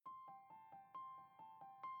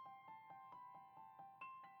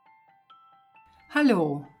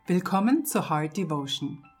Hallo, willkommen zur Heart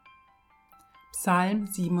Devotion. Psalm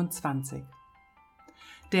 27.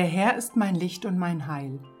 Der Herr ist mein Licht und mein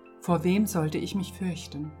Heil, vor wem sollte ich mich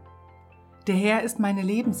fürchten? Der Herr ist meine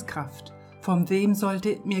Lebenskraft, von wem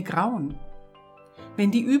sollte mir grauen?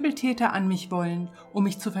 Wenn die Übeltäter an mich wollen, um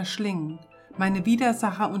mich zu verschlingen, meine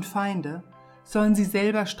Widersacher und Feinde, sollen sie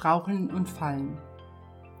selber straucheln und fallen.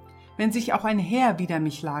 Wenn sich auch ein Heer wider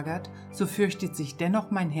mich lagert, so fürchtet sich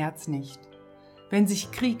dennoch mein Herz nicht. Wenn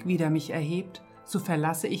sich Krieg wider mich erhebt, so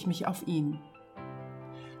verlasse ich mich auf ihn.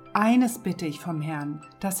 Eines bitte ich vom Herrn,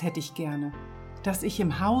 das hätte ich gerne, dass ich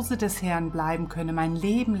im Hause des Herrn bleiben könne mein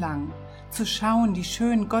Leben lang, zu schauen die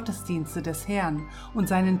schönen Gottesdienste des Herrn und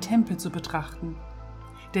seinen Tempel zu betrachten.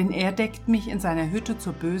 Denn er deckt mich in seiner Hütte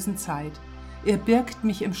zur bösen Zeit, er birgt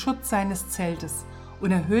mich im Schutz seines Zeltes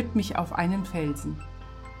und erhöht mich auf einen Felsen.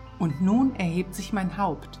 Und nun erhebt sich mein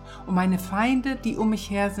Haupt, und meine Feinde, die um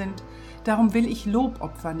mich her sind, darum will ich Lob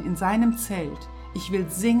opfern in seinem Zelt, ich will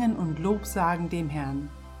singen und Lob sagen dem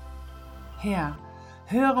Herrn. Herr,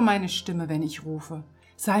 höre meine Stimme, wenn ich rufe,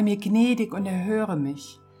 sei mir gnädig und erhöre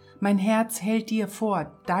mich. Mein Herz hält dir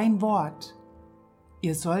vor, dein Wort.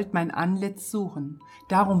 Ihr sollt mein Antlitz suchen,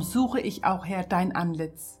 darum suche ich auch, Herr, dein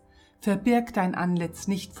Antlitz. Verbirg dein Antlitz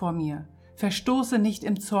nicht vor mir, verstoße nicht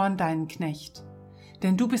im Zorn deinen Knecht.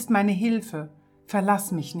 Denn du bist meine Hilfe,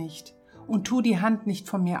 verlass mich nicht und tu die Hand nicht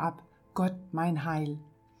von mir ab, Gott mein Heil.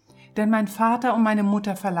 Denn mein Vater und meine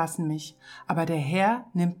Mutter verlassen mich, aber der Herr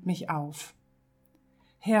nimmt mich auf.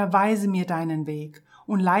 Herr, weise mir deinen Weg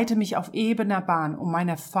und leite mich auf ebener Bahn um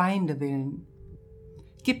meiner Feinde willen.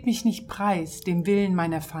 Gib mich nicht preis dem Willen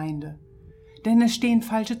meiner Feinde, denn es stehen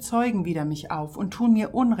falsche Zeugen wider mich auf und tun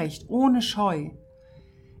mir Unrecht ohne Scheu.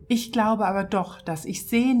 Ich glaube aber doch, dass ich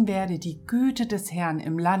sehen werde die Güte des Herrn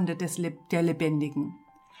im Lande der Lebendigen.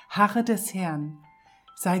 Harre des Herrn,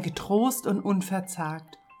 sei getrost und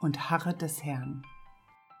unverzagt und harre des Herrn.